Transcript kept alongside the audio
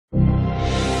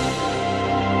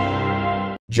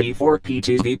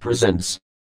G4P2V presents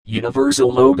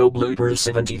Universal Logo Bloopers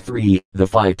 73, The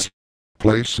Fight.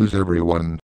 Places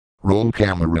everyone. Roll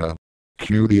camera.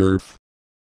 Cue the earth.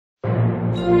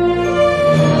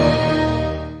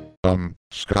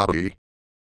 Scotty.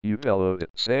 You bellowed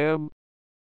it, Sam.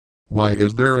 Why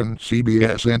is there an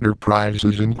CBS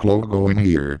Enterprises Inc. logo in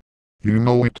here? You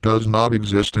know it does not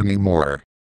exist anymore.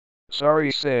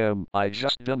 Sorry, Sam, I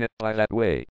just done it by that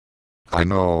way. I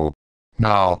know.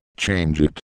 Now, change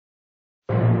it.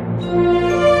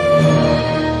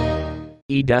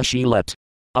 E-Let.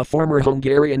 A former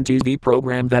Hungarian TV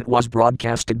program that was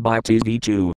broadcasted by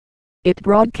TV2. It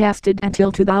broadcasted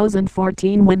until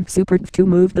 2014 when Super 2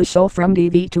 moved the show from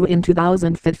TV2 in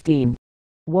 2015.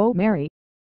 Whoa, Mary.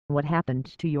 What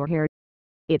happened to your hair?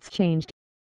 It's changed.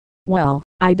 Well,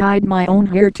 I dyed my own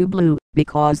hair to blue,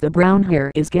 because the brown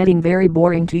hair is getting very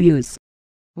boring to use.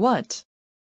 What?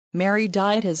 Mary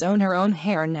dyed her own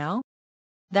hair now?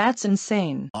 That's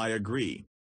insane. I agree.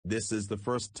 This is the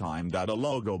first time that a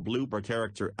logo blooper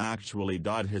character actually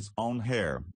dyed his own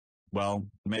hair. Well,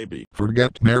 maybe.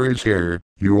 Forget Mary's hair.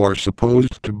 You are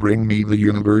supposed to bring me the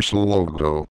Universal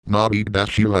logo, not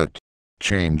E-Let.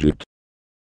 Change it.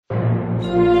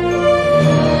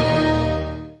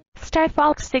 Star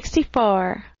Fox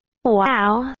 64.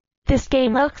 Wow, this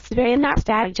game looks very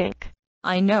nostalgic.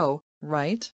 I know,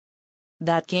 right?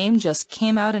 That game just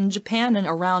came out in Japan in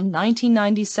around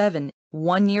 1997,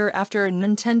 1 year after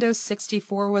Nintendo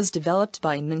 64 was developed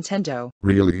by Nintendo.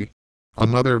 Really?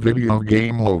 Another video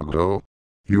game logo?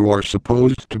 You are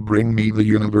supposed to bring me the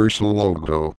Universal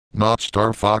logo, not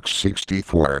Star Fox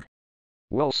 64.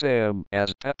 Well, Sam,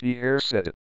 as Peppy Air said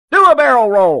it. Do a barrel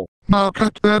roll! Now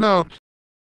cut that out.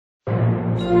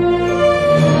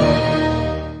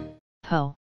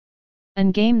 Ho.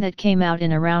 An game that came out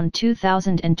in around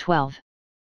 2012.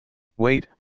 Wait,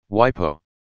 Wipo.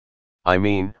 I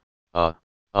mean, I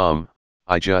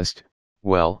just,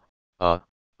 well,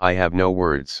 I have no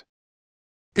words.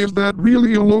 Is that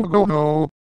really a logo? No.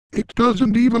 It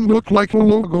doesn't even look like a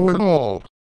logo at all.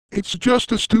 It's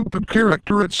just a stupid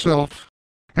character itself.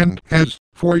 And as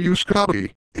for you,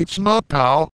 Scotty, it's not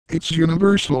POW, it's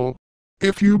Universal.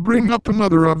 If you bring up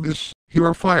another of this,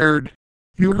 you're fired.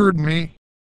 You heard me.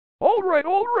 All right.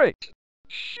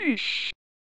 Sheesh.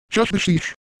 Just the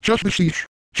sheesh. Just the sheesh.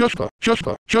 Just the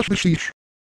sheesh.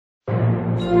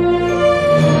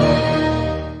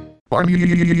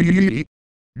 Barney.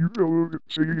 You bellowed it,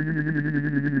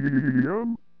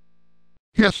 Sam.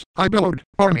 Yes, I bellowed.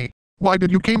 Barney, why did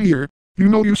you came here? You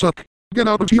know you suck. Get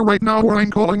out of here right now or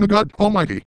I'm calling the God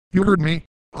Almighty. You heard me.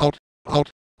 Out.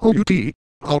 O-U-T.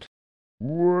 Out.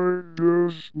 Why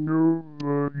does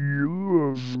nobody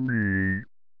love me?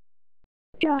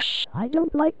 Gosh, I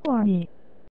don't like Barney.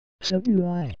 So do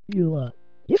I, Eula.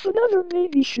 If another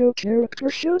baby show character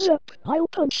shows up, I'll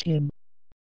punch him.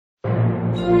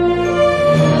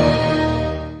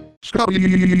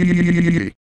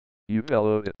 Scotty. You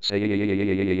bellowed it,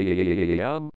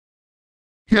 Sam.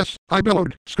 Yes, I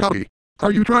bellowed. Scotty,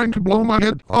 are you trying to blow my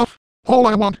head off? All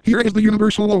I want here is the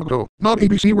Universal logo, not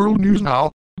ABC World News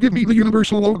now. Give me the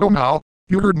Universal logo now.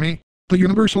 You heard me. The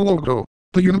Universal logo.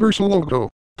 The Universal logo.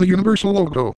 The Universal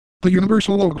logo. The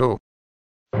Universal logo.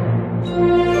 You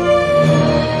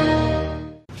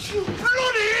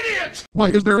bloody idiot! Why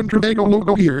is there a Tobago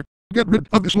logo here? Get rid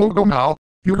of this logo now.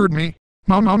 You heard me.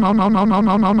 Now.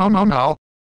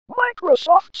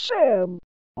 Microsoft Sam,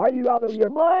 are you out of your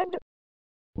mind?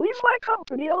 Leave my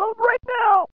company alone right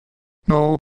now!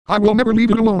 No, I will never leave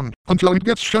it alone until it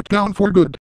gets shut down for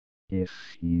good.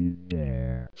 If you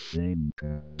dare think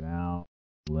about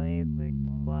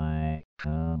blaming my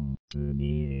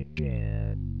company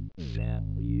again,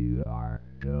 then you are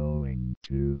going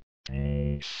to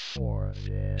pay for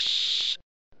this.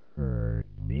 Heard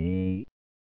me?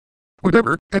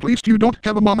 Whatever, at least you don't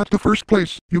have a mom at the first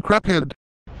place, you craphead.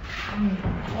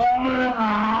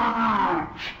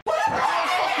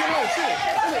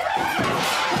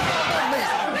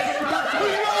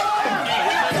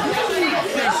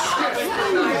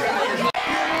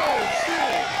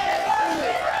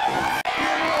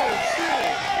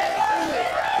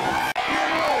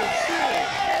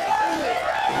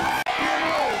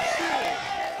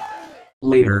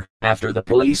 Later, after the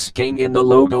police came in the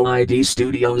Logo ID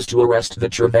studios to arrest the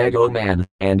Travago man,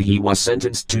 and he was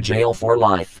sentenced to jail for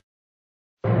life.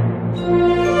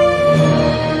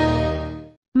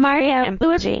 Mario and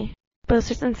Luigi.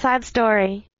 Boosters Inside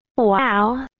Story.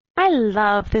 Wow, I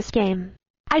love this game.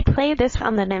 I played this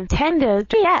on the Nintendo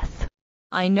DS.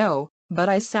 I know, but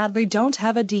I sadly don't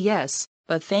have a DS,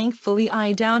 but thankfully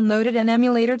I downloaded an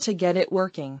emulator to get it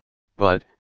working. But,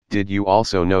 Did you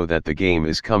also know that the game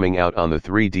is coming out on the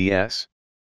 3DS?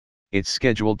 It's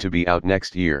scheduled to be out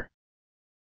next year.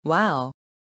 Wow.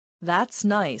 That's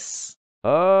nice.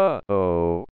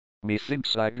 Uh-oh.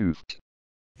 Methinks I goofed.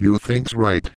 You think's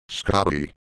right,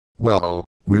 Scotty. Well,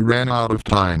 we ran out of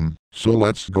time, so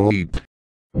let's go eat.